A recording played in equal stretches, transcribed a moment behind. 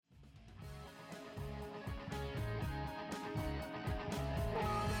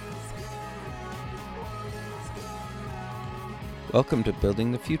Welcome to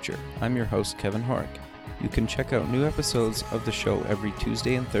Building the Future. I'm your host, Kevin Horick. You can check out new episodes of the show every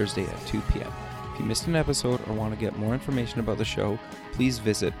Tuesday and Thursday at 2 p.m. If you missed an episode or want to get more information about the show, please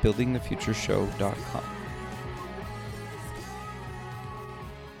visit buildingthefutureshow.com.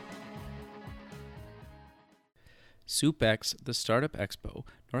 SoupX, the Startup Expo,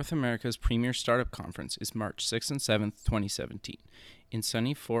 North America's premier startup conference, is March 6th and 7th, 2017, in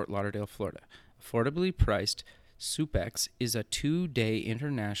sunny Fort Lauderdale, Florida. Affordably priced, SoupX is a 2-day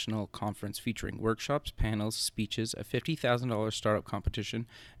international conference featuring workshops, panels, speeches, a $50,000 startup competition,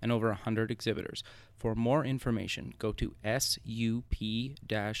 and over 100 exhibitors. For more information, go to sup-x.org.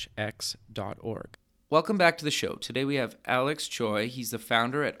 Welcome back to the show. Today we have Alex Choi. He's the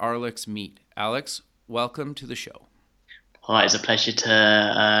founder at Arlix Meet. Alex, welcome to the show. Hi, it's a pleasure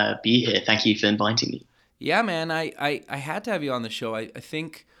to be here. Thank you for inviting me. Yeah, man, I had to have you on the show. I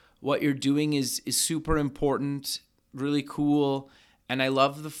think what you're doing is super important, really cool, and I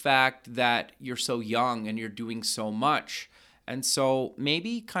love the fact that you're so young and you're doing so much. And so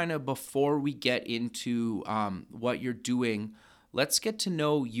maybe kind of before we get into what you're doing, let's get to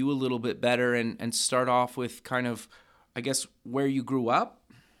know you a little bit better and start off with kind of, I guess, where you grew up.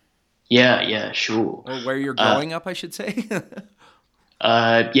 Yeah, sure. Or where you're growing up, I should say.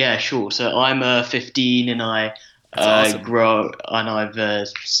 Yeah, sure. So I'm 15 and That's awesome. I've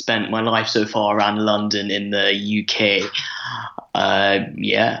spent my life so far around London in the UK.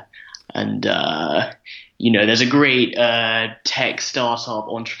 Yeah, and there's a great tech startup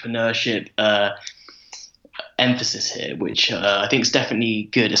entrepreneurship emphasis here, which I think is definitely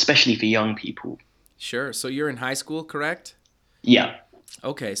good, especially for young people. Sure. So you're in high school, correct? Yeah.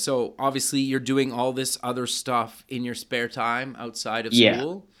 Okay, so obviously you're doing all this other stuff in your spare time outside of Yeah.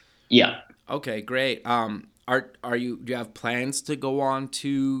 school. Yeah. Okay, great. Do you have plans to go on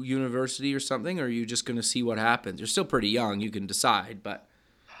to university or something, or are you just going to see what happens? You're still pretty young, you can decide, but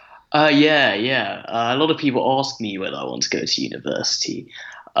Yeah. A lot of people ask me whether I want to go to university.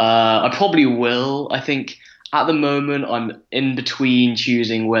 I probably will. I think at the moment I'm in between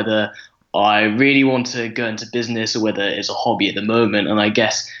choosing whether I really want to go into business or whether it's a hobby at the moment. And I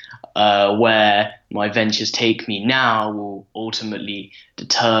guess where my ventures take me now will ultimately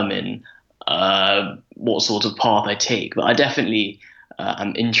determine what sort of path I take. But I definitely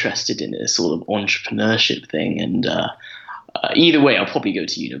am interested in this sort of entrepreneurship thing. And either way, I'll probably go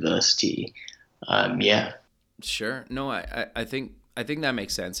to university. Yeah. sure. No, I think that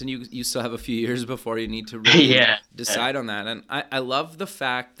makes sense. And you still have a few years before you need to really Yeah. decide on that. And I love the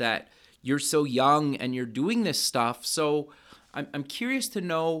fact that you're so young and you're doing this stuff. So I'm curious to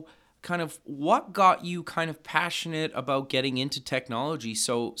know kind of what got you kind of passionate about getting into technology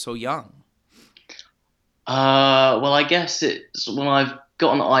so young. Well, I guess it's when I've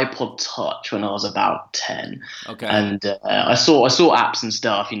got an iPod Touch when I was about 10, Okay. and I saw apps and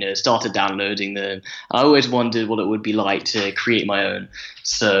stuff. Started downloading them. I always wondered what it would be like to create my own.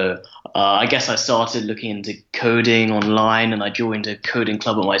 So I guess I started looking into coding online, and I joined a coding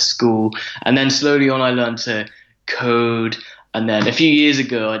club at my school. And then slowly on, I learned to code. And then a few years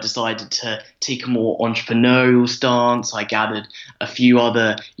ago, I decided to take a more entrepreneurial stance. I gathered a few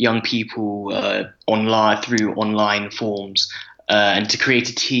other young people online through online forums and to create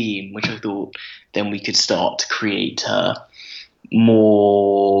a team, which I thought then we could start to create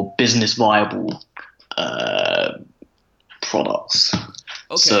more business viable products.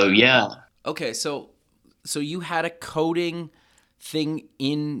 Okay. So yeah. Okay. So you had a coding thing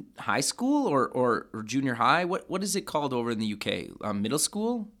in high school or junior high? What is it called over in the UK? Middle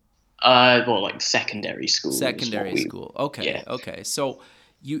school? Well, like secondary school. Secondary school. Okay. Yeah. Okay. So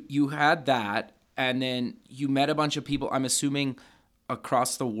you had that, and then you met a bunch of people, I'm assuming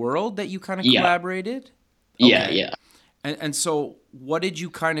across the world, that you kind of Yeah. collaborated? Yeah. Okay. Yeah. And so what did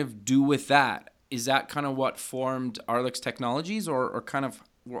you kind of do with that? Is that kind of what formed Arlix Technologies, or kind of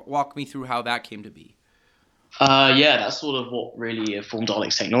walk me through how that came to be? Yeah, that's sort of what really formed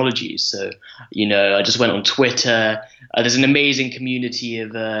Alex Technologies. So, I just went on Twitter. There's an amazing community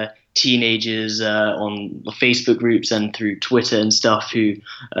of teenagers on the Facebook groups and through Twitter and stuff who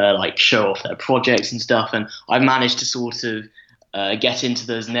show off their projects and stuff. And I've managed to sort of get into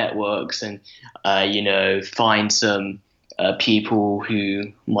those networks and, find some people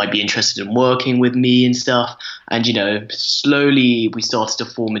who might be interested in working with me and stuff. And, slowly we started to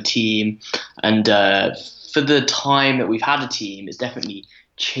form a team. And for the time that we've had a team, it's definitely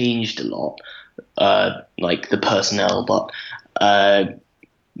changed a lot, like the personnel. But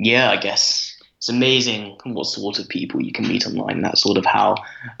yeah, I guess it's amazing what sort of people you can meet online. That's sort of how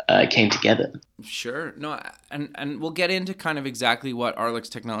it came together. Sure. No, and we'll get into kind of exactly what Arlix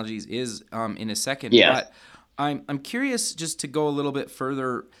Technologies is in a second. Yeah. But I'm curious just to go a little bit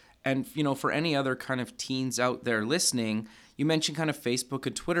further, and for any other kind of teens out there listening, you mentioned kind of Facebook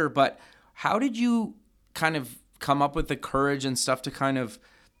and Twitter, but how did you kind of come up with the courage and stuff to kind of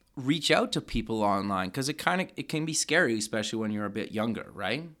reach out to people online? Because it can be scary, especially when you're a bit younger,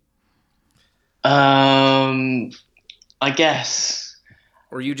 right? I guess.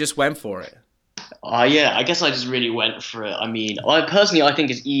 Or you just went for it? Yeah, I guess I just really went for it. I mean, I think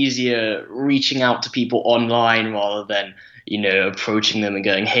it's easier reaching out to people online rather than, approaching them and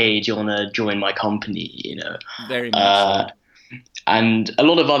going, "Hey, do you want to join my company?" Very much so. And a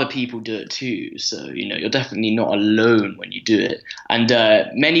lot of other people do it too. So, you're definitely not alone when you do it. And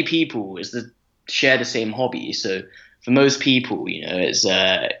many people share the same hobby. So for most people, it's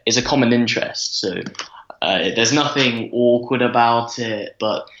a common interest. So there's nothing awkward about it.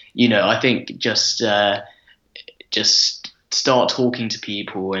 But, I think just start talking to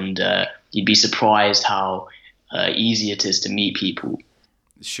people, and you'd be surprised how easy it is to meet people.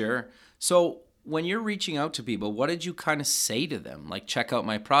 Sure. So when you're reaching out to people, what did you kind of say to them? Like, check out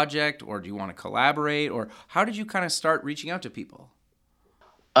my project, or do you want to collaborate, or how did you kind of start reaching out to people?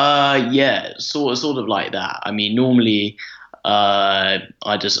 Yeah, sort of like that. I mean, normally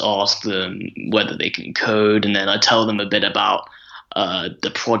I just ask them whether they can code, and then I tell them a bit about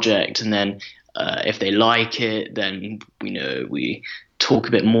the project, and then if they like it, then we talk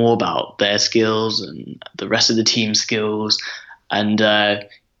a bit more about their skills and the rest of the team's skills, and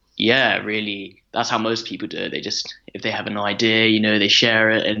yeah, really, that's how most people do it. They just, if they have an idea, they share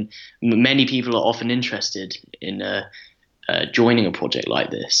it, and many people are often interested in joining a project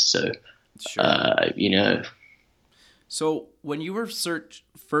like this. So, sure. So when you were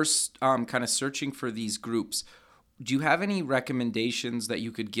first kind of searching for these groups, do you have any recommendations that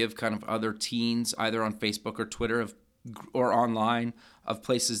you could give kind of other teens, either on Facebook or Twitter or online, of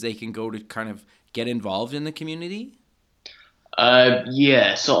places they can go to kind of get involved in the community?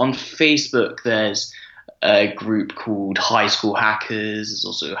 Yeah, so on Facebook, there's a group called High School Hackers. There's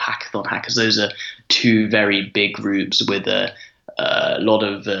also Hackathon Hackers. Those are two very big groups with a lot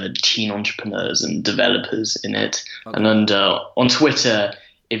of teen entrepreneurs and developers in it. Okay. And on Twitter,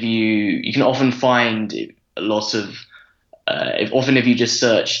 if you can often find a lot of if you just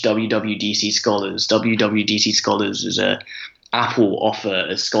search WWDC Scholars. WWDC Scholars is Apple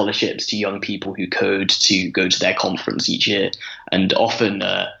offer scholarships to young people who code to go to their conference each year, and often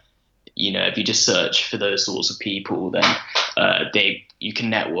if you just search for those sorts of people, then you can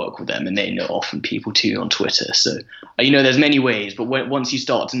network with them, and they know often people too on Twitter. So there's many ways, but once you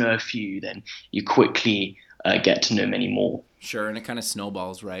start to know a few, then you quickly get to know many more. Sure, and it kind of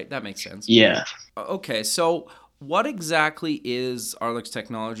snowballs, right? That makes sense. Yeah. Okay, so what exactly is Arlix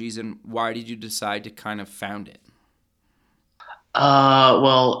Technologies, and why did you decide to kind of found it?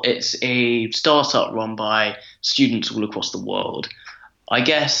 Well, it's a startup run by students all across the world. I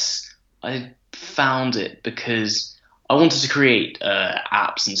guess I found it because I wanted to create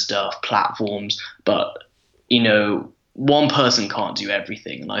apps and stuff, platforms, but one person can't do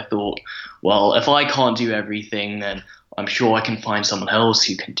everything. And I thought, well, if I can't do everything, then I'm sure I can find someone else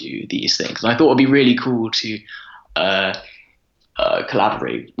who can do these things. And I thought it'd be really cool to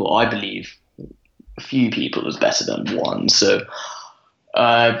collaborate. Well, I believe a few people is better than one. So,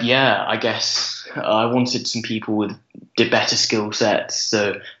 yeah, I guess I wanted some people with better skill sets.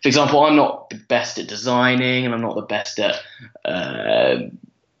 So, for example, I'm not the best at designing, and I'm not the best at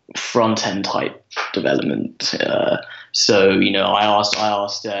front end type development. So, I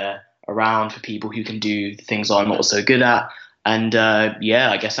asked around for people who can do things I'm not so good at, and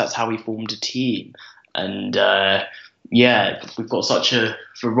yeah, I guess that's how we formed a team. And yeah, we've got such a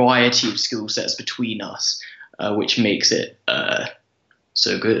variety of skill sets between us, which makes it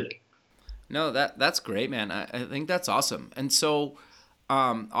so good. No, that's great, man. I think that's awesome. And so,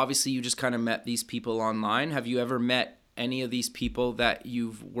 obviously, you just kind of met these people online. Have you ever met any of these people that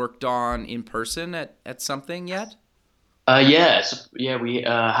you've worked on in person at something yet? Yeah, we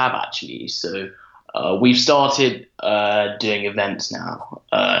have actually. So we've started doing events now.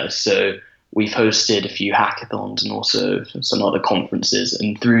 So we've hosted a few hackathons and also some other conferences,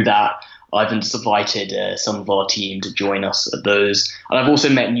 and through that, I've invited some of our team to join us at those, and I've also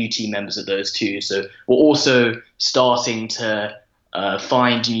met new team members at those too. So we're also starting to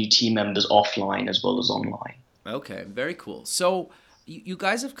find new team members offline as well as online. Okay, very cool. So you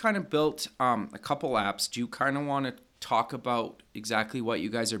guys have kind of built a couple apps. Do you kind of want to talk about exactly what you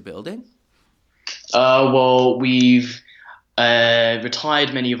guys are building? Well, we've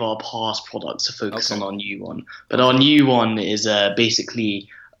retired many of our past products to focus on our new one. But our new one is basically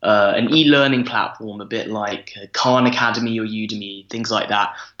an e-learning platform, a bit like Khan Academy or Udemy, things like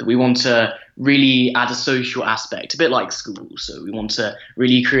that. That we want to really add a social aspect, a bit like school. So we want to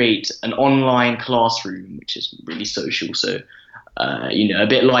really create an online classroom, which is really social. So a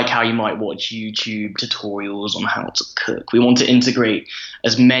bit like how you might watch YouTube tutorials on how to cook. We want to integrate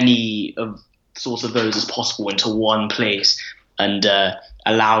as many of sort of those as possible into one place and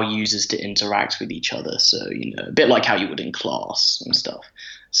allow users to interact with each other. So, a bit like how you would in class and stuff.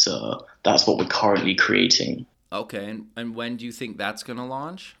 So that's what we're currently creating. Okay, and when do you think that's going to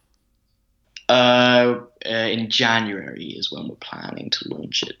launch? In January is when we're planning to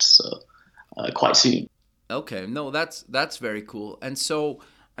launch it, so quite soon. Okay, no, that's very cool. And so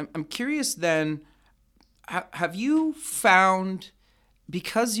I'm curious then, have you found,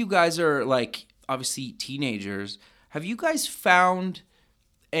 because you guys are like obviously teenagers, have you guys found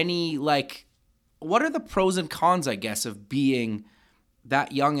any, like, what are the pros and cons, I guess, of being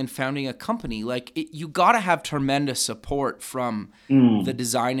that young and founding a company? Like, you got to have tremendous support from the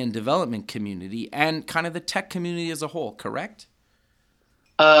design and development community and kind of the tech community as a whole, correct?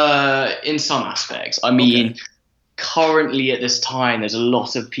 In some aspects. I mean, currently at this time, there's a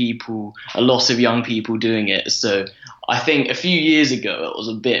lot of young people doing it. So I think a few years ago it was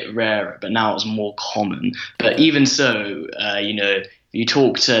a bit rarer, but now it's more common. But even so, if you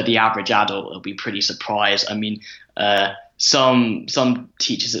talk to the average adult, they'll be pretty surprised. I mean, some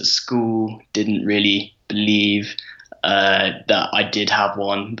teachers at school didn't really believe that I did have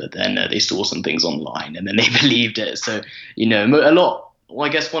one, but then they saw some things online and then they believed it. So, a lot. Well,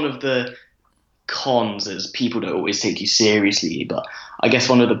 I guess one of the cons is people don't always take you seriously, but I guess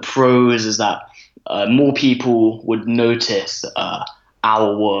one of the pros is that more people would notice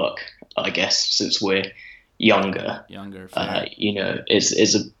our work, I guess, since we're younger.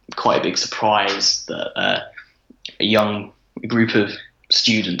 It's quite a big surprise that a young group of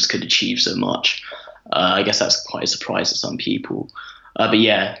students could achieve so much. I guess that's quite a surprise to some people. But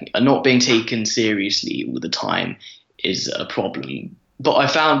yeah, not being taken seriously all the time is a problem. But I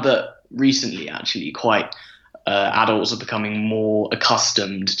found that recently, actually, adults are becoming more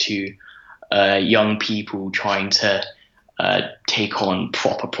accustomed to young people trying to take on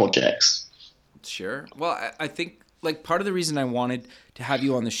proper projects. Sure. Well, I think like part of the reason I wanted to have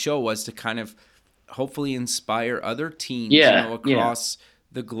you on the show was to kind of hopefully inspire other teens across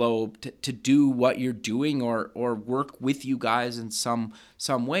the globe to do what you're doing or work with you guys in some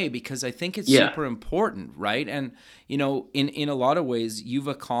way, because I think it's super important, right? And in a lot of ways you've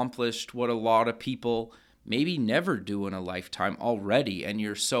accomplished what a lot of people maybe never do in a lifetime already, and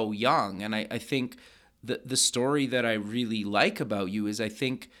you're so young. And I think the story that I really like about you is I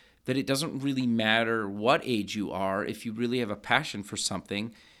think that it doesn't really matter what age you are. If you really have a passion for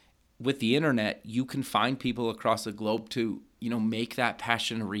something, with the internet you can find people across the globe to make that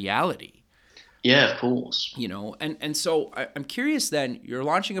passion a reality. Yeah, of course. And so I'm curious then, you're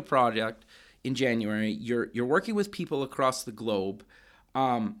launching a project in January, you're working with people across the globe.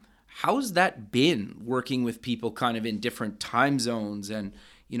 How's that been, working with people kind of in different time zones and,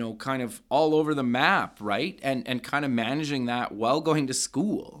 kind of all over the map, right? And kind of managing that while going to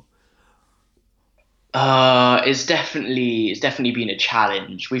school? It's definitely been a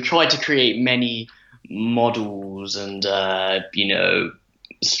challenge. We've tried to create many models and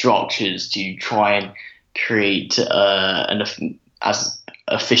structures to try and create as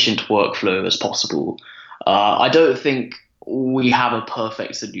efficient workflow as possible. I don't think we have a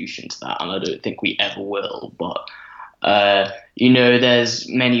perfect solution to that, and I don't think we ever will. But there's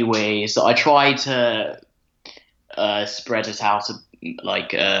many ways. So I try to spread it out,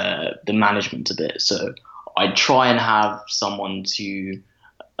 like the management a bit. So I try and have someone to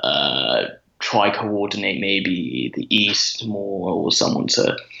try coordinate maybe the East more, or someone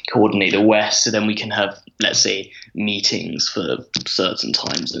to coordinate the West, so then we can have, let's say, meetings for certain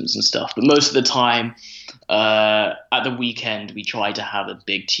time zones and stuff. But most of the time, at the weekend, we try to have a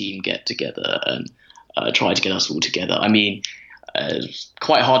big team get together and try to get us all together. I mean, it's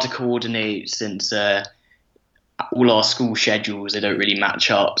quite hard to coordinate since all our school schedules, they don't really match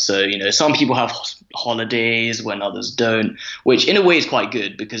up. So, some people have holidays when others don't, which in a way is quite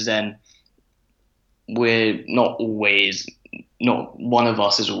good, because then we're not one of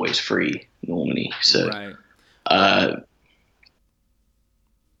us is always free normally. So, right.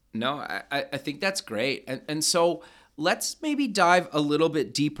 No, I think that's great. And so let's maybe dive a little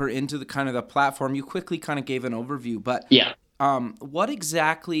bit deeper into the kind of the platform. You quickly kind of gave an overview, but what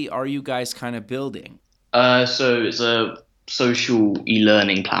exactly are you guys kind of building? So it's a social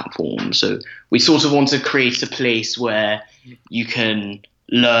e-learning platform. So we sort of want to create a place where you can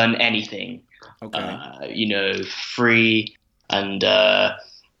learn anything, free, and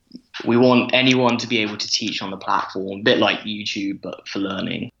we want anyone to be able to teach on the platform, a bit like YouTube, but for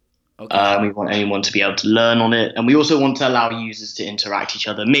learning. Okay. We want anyone to be able to learn on it. And we also want to allow users to interact each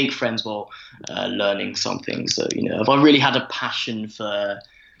other, make friends while learning something. So, if I really had a passion for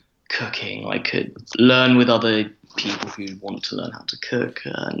cooking, I could learn with other people who want to learn how to cook.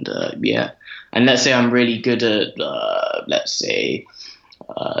 And and let's say I'm really good at,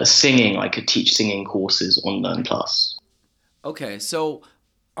 singing. I could teach singing courses on Learn Plus. Okay. So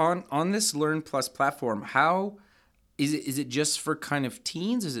on this Learn Plus platform, how is it just for kind of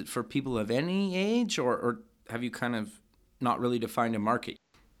teens? Is it for people of any age, or have you kind of not really defined a market?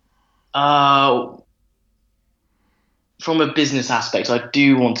 From a business aspect, I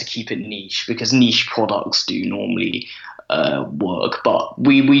do want to keep it niche because niche products do normally work. But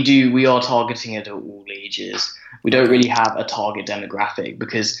we are targeting it at all ages. We don't really have a target demographic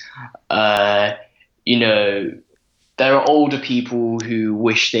because there are older people who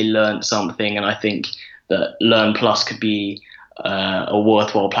wish they learned something, and I think that Learn Plus could be a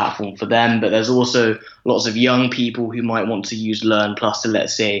worthwhile platform for them. But there's also lots of young people who might want to use Learn Plus to,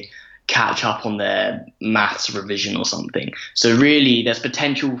 let's say, catch up on their maths revision or something. So really, there's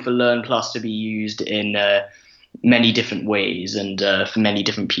potential for Learn Plus to be used in many different ways and for many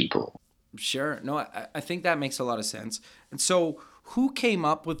different people. Sure. No, I think that makes a lot of sense. And so who came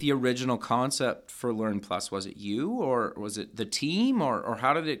up with the original concept for Learn Plus? Was it you, or was it the team, or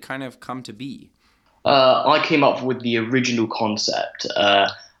how did it kind of come to be? I came up with the original concept.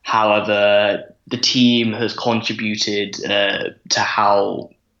 However, the team has contributed to how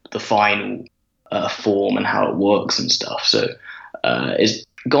the final form and how it works and stuff. So it's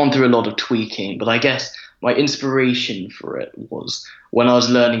gone through a lot of tweaking. But I guess my inspiration for it was when I was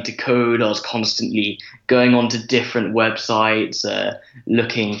learning to code, I was constantly going onto different websites,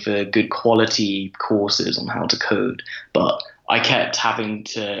 looking for good quality courses on how to code. But I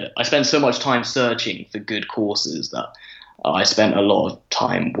spent so much time searching for good courses that I spent a lot of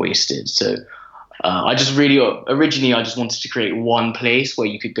time wasted. So originally I just wanted to create one place where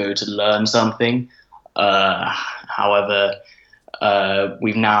you could go to learn something. However,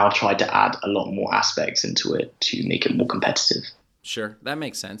 we've now tried to add a lot more aspects into it to make it more competitive. Sure, that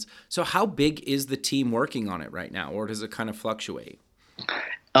makes sense. So how big is the team working on it right now, or does it kind of fluctuate?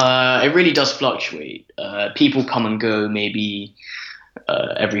 It really does fluctuate. People come and go maybe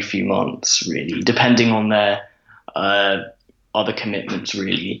every few months, really, depending on their other commitments,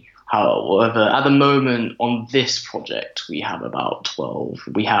 really. However, at the moment on this project, we have about 12.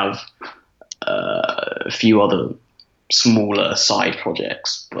 We have a few other smaller side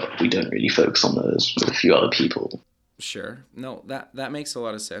projects, but we don't really focus on those with a few other people. Sure. No, that makes a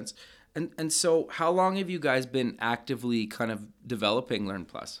lot of sense. And so how long have you guys been actively kind of developing Learn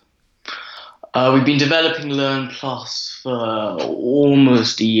Plus? We've been developing Learn Plus for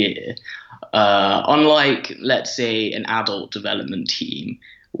almost a year. Unlike, let's say, an adult development team,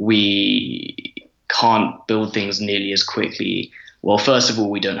 we can't build things nearly as quickly. Well, first of all,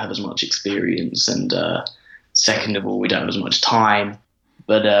 we don't have as much experience, and second of all, we don't have as much time.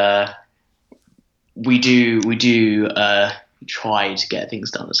 But we do try to get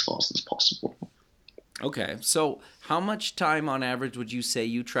things done as fast as possible. Okay, so how much time on average would you say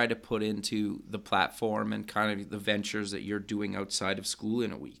you try to put into the platform and kind of the ventures that you're doing outside of school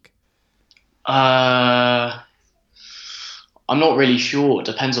in a week? I'm not really sure. It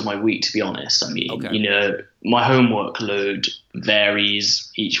depends on my week, to be honest. I mean, Okay. My homework load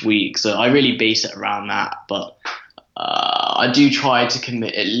varies each week, so I really base it around that. But I do try to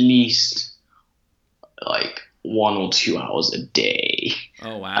commit at least like 1 or 2 hours a day.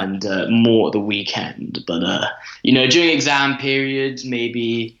 Oh, wow. And more at the weekend. But during exam periods,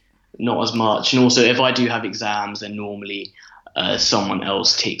 maybe not as much. And also, if I do have exams, then normally someone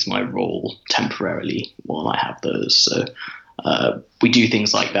else takes my role temporarily while I have those. So we do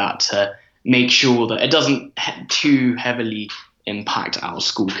things like that to make sure that it doesn't too heavily impact our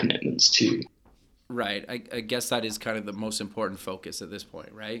school commitments too. Right. I guess that is kind of the most important focus at this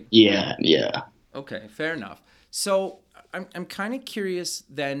point, right? Yeah. Okay, fair enough. So I'm kind of curious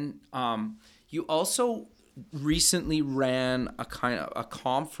then, you also recently ran a kind of a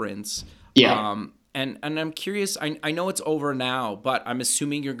conference. Yeah. And I'm curious, I know it's over now, but I'm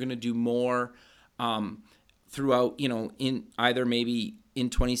assuming you're going to do more throughout, in either maybe in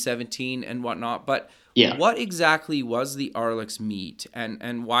 2017 and whatnot. But Yeah. what exactly was the Arlix Meet,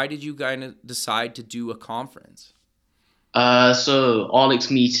 and why did you kind of decide to do a conference? So Arlix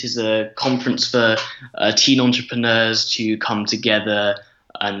Meet is a conference for teen entrepreneurs to come together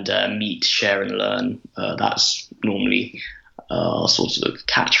and meet, share, and learn. That's normally sort of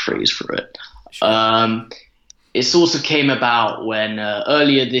catchphrase for it. Sure. it sort of came about when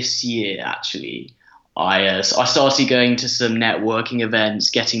earlier this year, actually, I started going to some networking events,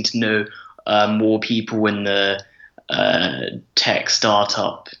 getting to know more people in the tech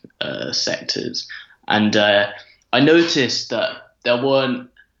startup sectors, and I noticed that there weren't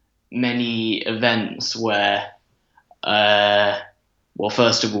many events where, well,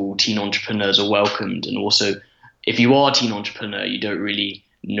 first of all, teen entrepreneurs are welcomed, and also, if you are a teen entrepreneur, you don't really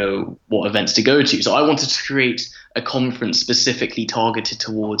know what events to go to. So I wanted to create a conference specifically targeted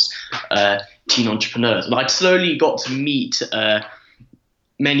towards teen entrepreneurs. And I slowly got to meet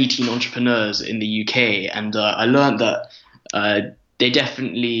many teen entrepreneurs in the UK, and I learned that there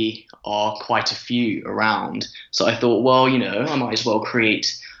definitely are quite a few around. So I thought, well, I might as well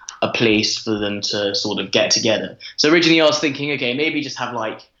create a place for them to sort of get together. So originally I was thinking, okay, maybe just have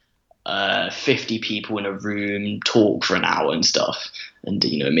like 50 people in a room talk for an hour and stuff, and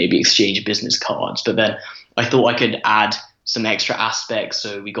maybe exchange business cards. But then I thought I could add some extra aspects.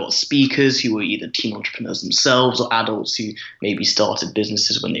 So we got speakers who were either teen entrepreneurs themselves or adults who maybe started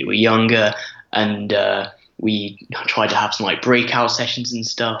businesses when they were younger, and we tried to have some like breakout sessions and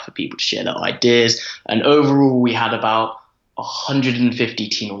stuff for people to share their ideas. And overall, we had about 150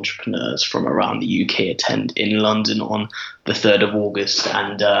 teen entrepreneurs from around the UK attend in London on the 3rd of August,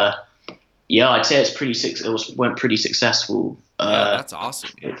 and yeah, I'd say went pretty successful. Yeah, that's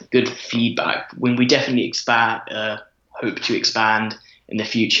awesome. Good feedback. When we definitely hope to expand in the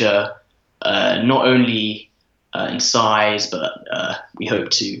future, not only in size, but we hope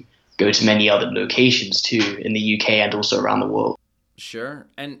to go to many other locations too in the UK and also around the world. Sure.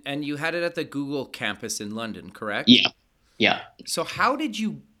 And you had it at the Google campus in London, correct? Yeah. Yeah. So how did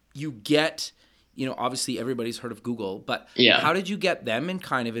you get, obviously everybody's heard of Google, but how did you get them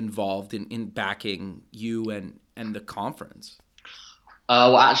kind of involved in backing you and the conference?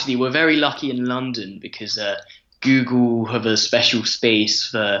 Well, actually, we're very lucky in London because Google have a special space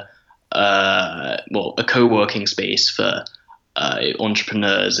for, a co-working space for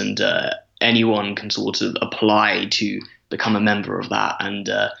entrepreneurs, and anyone can sort of apply to become a member of that. And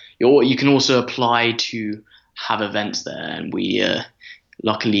you can also apply to have events there, and we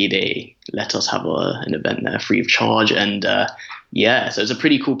luckily they let us have an event there free of charge. And so it's a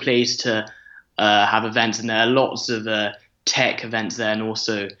pretty cool place to have events, and there are lots of tech events there and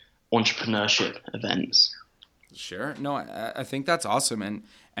also entrepreneurship events. Sure. No, I think that's awesome,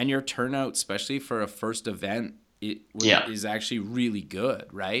 and your turnout, especially for a first event, is actually really good,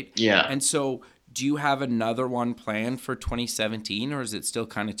 right? Yeah. And so, do you have another one planned for 2017, or is it still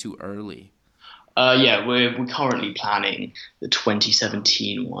kind of too early? We're currently planning the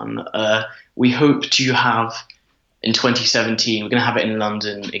 2017 one. We hope to have in 2017. We're going to have it in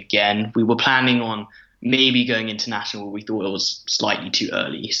London again. We were planning on maybe going international. We thought it was slightly too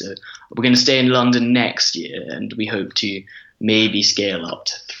early, so we're going to stay in London next year, and we hope to maybe scale up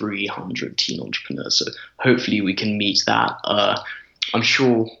to 300 teen entrepreneurs. So hopefully we can meet that. I'm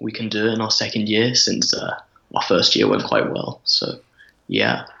sure we can do it in our second year, since our first year went quite well. So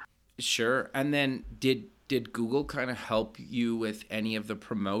yeah. Sure. And then did Google kind of help you with any of the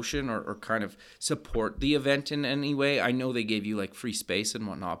promotion or kind of support the event in any way? I know they gave you like free space and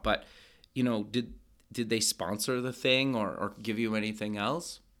whatnot, but did they sponsor the thing or give you anything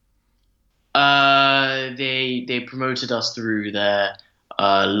else? They promoted us through their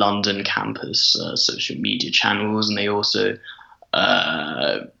London campus social media channels, and they also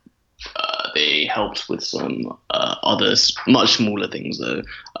they helped with some other much smaller things, though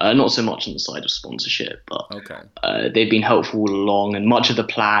not so much on the side of sponsorship, but okay. They've been helpful all along, and much of the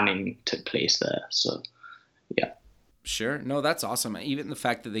planning took place there. So yeah. Sure. No, that's awesome. Even the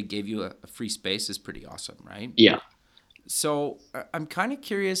fact that they gave you a free space is pretty awesome, right? Yeah. So I'm kind of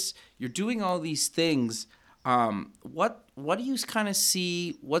curious, you're doing all these things. What do you kind of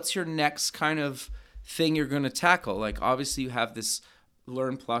see? What's your next kind of thing you're going to tackle? Like, obviously you have this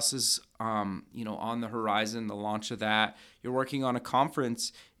Learn Plus is, on the horizon, the launch of that. You're working on a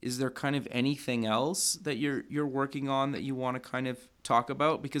conference. Is there kind of anything else that you're working on that you want to kind of talk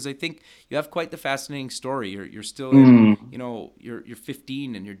about? Because I think you have quite the fascinating story. You're still, you're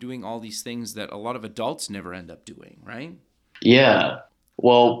 15 and you're doing all these things that a lot of adults never end up doing, right? Yeah.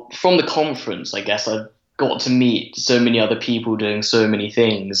 Well, from the conference, I guess I've got to meet so many other people doing so many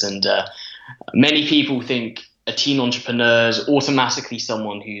things, and many people think a teen entrepreneur is automatically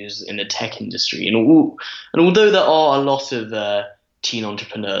someone who's in the tech industry. And although there are a lot of teen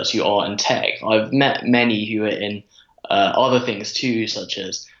entrepreneurs who are in tech, I've met many who are in other things too, such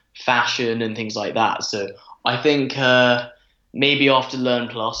as fashion and things like that. So I think maybe after Learn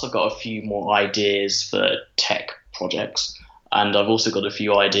Plus, I've got a few more ideas for tech projects. And I've also got a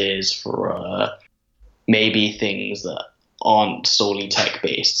few ideas for maybe things that aren't solely tech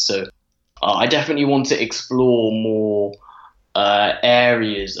based. So I definitely want to explore more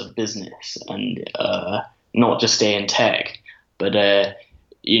areas of business and not just stay in tech. But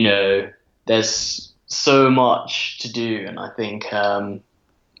there's so much to do, and I think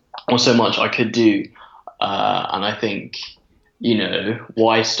or so much I could do, and I think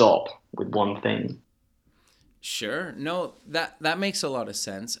why stop with one thing? Sure. No, that makes a lot of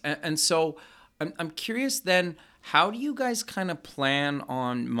sense. And so I'm curious then, how do you guys kind of plan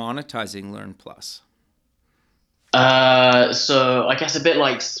on monetizing Learn Plus? So I guess a bit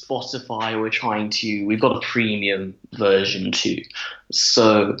like Spotify, we've got a premium version too.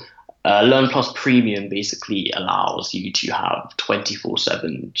 So Learn Plus Premium basically allows you to have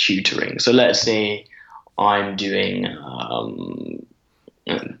 24/7 tutoring. So let's say I'm doing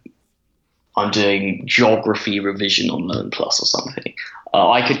I'm doing geography revision on Learn Plus or something.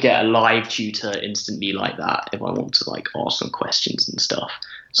 I could get a live tutor instantly like that if I want to like ask some questions and stuff.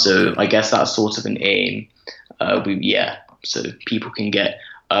 So Okay. I guess that's sort of an aim. So people can get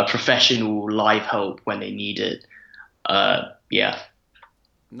professional live help when they need it. Yeah.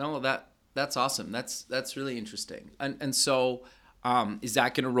 No, that's awesome. That's really interesting. And so is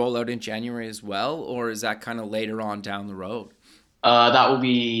that going to roll out in January as well, or is that kind of later on down the road? That will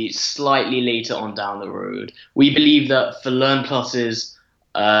be slightly later on down the road. We believe that for Learn Plus's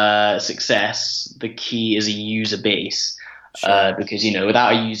success, the key is a user base. Sure. Because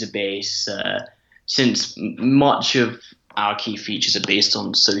without a user base, since much of our key features are based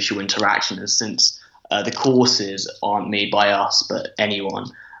on social interaction, and since the courses aren't made by us but anyone,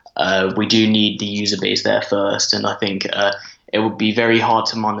 we do need the user base there first. And I think it would be very hard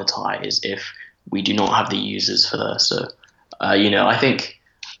to monetize if we do not have the users first. So, I think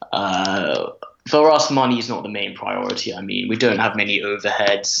for us, money is not the main priority. I mean, we don't have many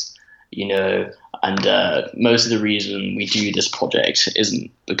overheads, and most of the reason we do this project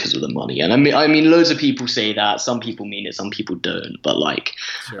isn't because of the money. And I mean, loads of people say that. Some people mean it, some people don't. But like,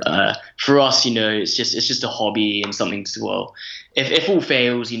 Sure. for us, it's just a hobby and something to, well, if all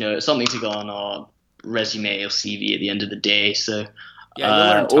fails, it's something to go on our resume or CV at the end of the day. So Yeah, you'll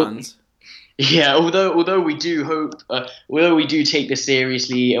learn tons. yeah, although we do hope, although we do take this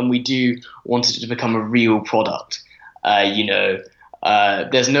seriously and we do want it to become a real product,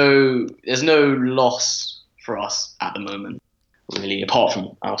 there's no loss for us at the moment, really, apart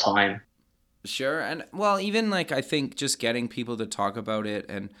from our time. Sure. And well, even like I think just getting people to talk about it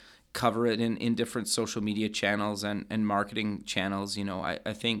and cover it in different social media channels and marketing channels,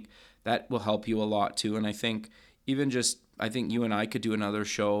 I think that will help you a lot too. And I think even just, I think you and I could do another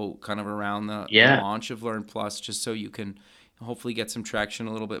show kind of around the Yeah, launch of Learn Plus, just so you can hopefully get some traction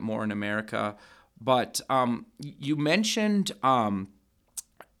a little bit more in America. But you mentioned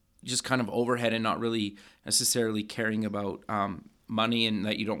just kind of overhead and not really necessarily caring about money, and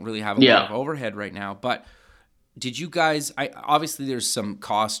that you don't really have a lot yeah, of overhead right now. But did you guys? Obviously there's some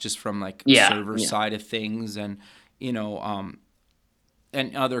costs just from like yeah, server yeah. side of things, and you know,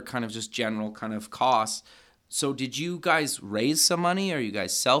 and other kind of just general kind of costs. So did you guys raise some money? Are you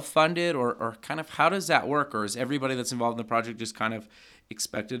guys self-funded, or kind of how does that work? Or is everybody that's involved in the project just kind of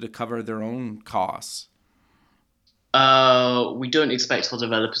expected to cover their own costs? We don't expect our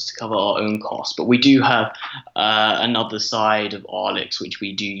developers to cover our own costs, but we do have another side of Arlix which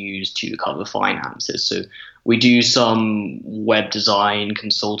we do use to cover finances. So we do some web design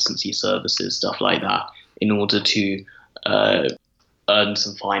consultancy services, stuff like that, in order to uh, earn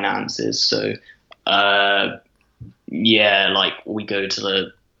some finances. So uh, yeah, like we go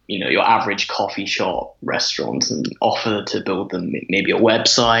to your average coffee shop, restaurant, and offer to build them maybe a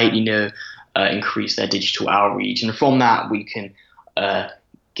website, increase their digital outreach, and from that we can uh,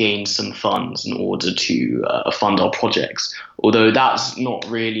 gain some funds in order to fund our projects. Although that's not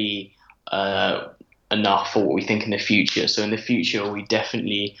really enough for what we think in the future. So in the future, we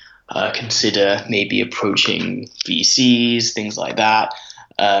definitely consider maybe approaching VCs, things like that.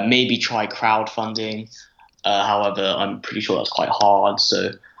 Maybe try crowdfunding. However, I'm pretty sure that's quite hard.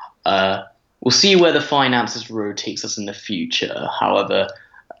 So uh, we'll see where the finances road takes us in the future. However,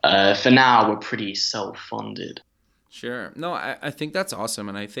 for now, we're pretty self-funded. Sure. No, I think that's awesome.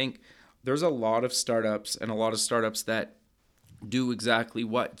 And I think there's a lot of startups and a lot of startups that do exactly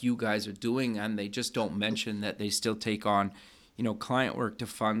what you guys are doing, and they just don't mention that they still take on, client work to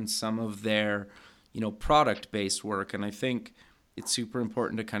fund some of their, product-based work. And I think it's super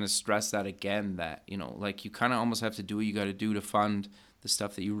important to kind of stress that again, that, like you kind of almost have to do what you got to do to fund the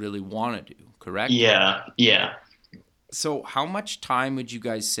stuff that you really want to do, correct? Yeah, yeah. So how much time would you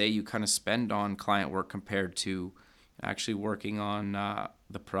guys say you kind of spend on client work compared to actually working on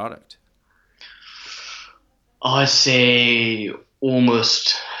the product? I'd say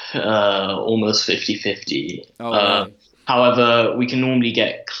almost almost 50-50. Oh, really? However, we can normally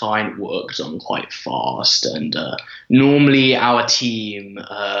get client work done quite fast, and normally our team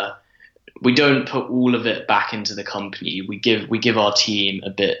we don't put all of it back into the company. We give our team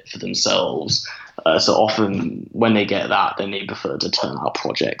a bit for themselves. So often when they get that, then they prefer to turn out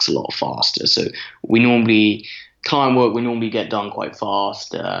projects a lot faster. So client work we normally get done quite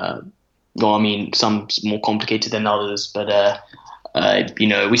fast. Well, I mean, some more complicated than others, but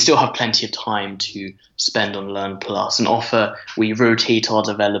we still have plenty of time to spend on Learn Plus. And we rotate our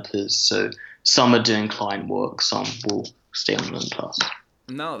developers, so some are doing client work, some will stay on Learn Plus.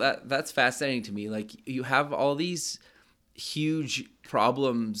 No, that's fascinating to me. Like, you have all these huge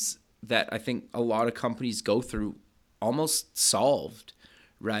problems that I think a lot of companies go through almost solved,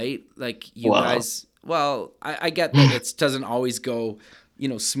 right? Like, you guys, well, I get that it doesn't always go,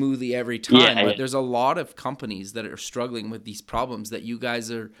 smoothly every time, but there's a lot of companies that are struggling with these problems that you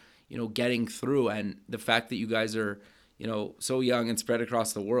guys are, getting through. And the fact that you guys are, so young and spread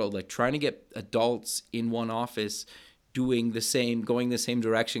across the world, like trying to get adults in one office going the same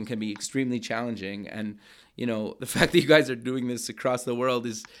direction can be extremely challenging. And, the fact that you guys are doing this across the world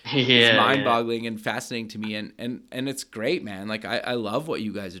is mind-boggling and fascinating to me. And it's great, man. Like, I love what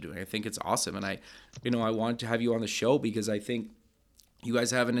you guys are doing. I think it's awesome. And I wanted to have you on the show because I think you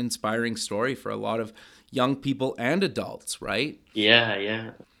guys have an inspiring story for a lot of young people and adults, right?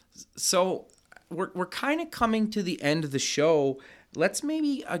 Yeah. So we're kind of coming to the end of the show. Let's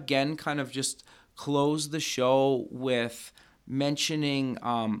maybe again kind of just close the show with mentioning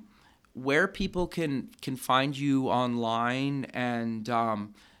where people can find you online, and that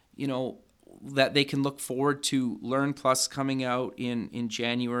they can look forward to Learn Plus coming out in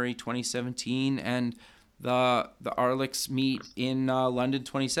January 2017 and the Arlix meet in London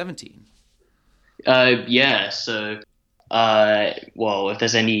 2017. So if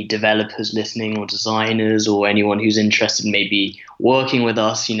there's any developers listening or designers or anyone who's interested in maybe working with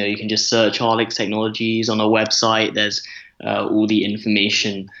us, you can just search Arlix Technologies on our website. There's all the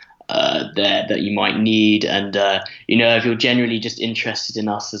information there that you might need. And, if you're generally just interested in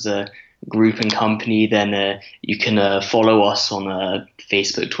us as a group and company, then you can follow us on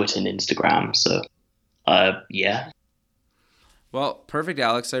Facebook, Twitter, and Instagram. So, yeah. Well, perfect,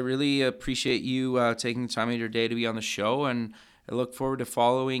 Alex. I really appreciate you taking the time of your day to be on the show, and I look forward to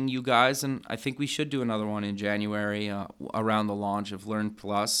following you guys. And I think we should do another one in January around the launch of Learn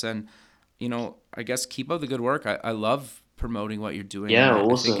Plus. And, I guess keep up the good work. I love promoting what you're doing. Yeah,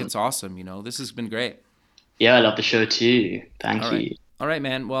 awesome. I think it's awesome. This has been great. Yeah, I love the show too. Thank you. All right,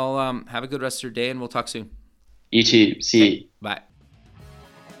 man. Well, have a good rest of your day, and we'll talk soon. You too. See you. Bye.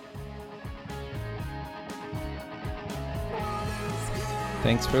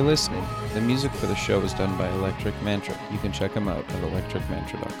 Thanks for listening. The music for the show is done by Electric Mantra. You can check them out at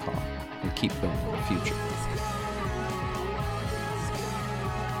electricmantra.com and keep building the future.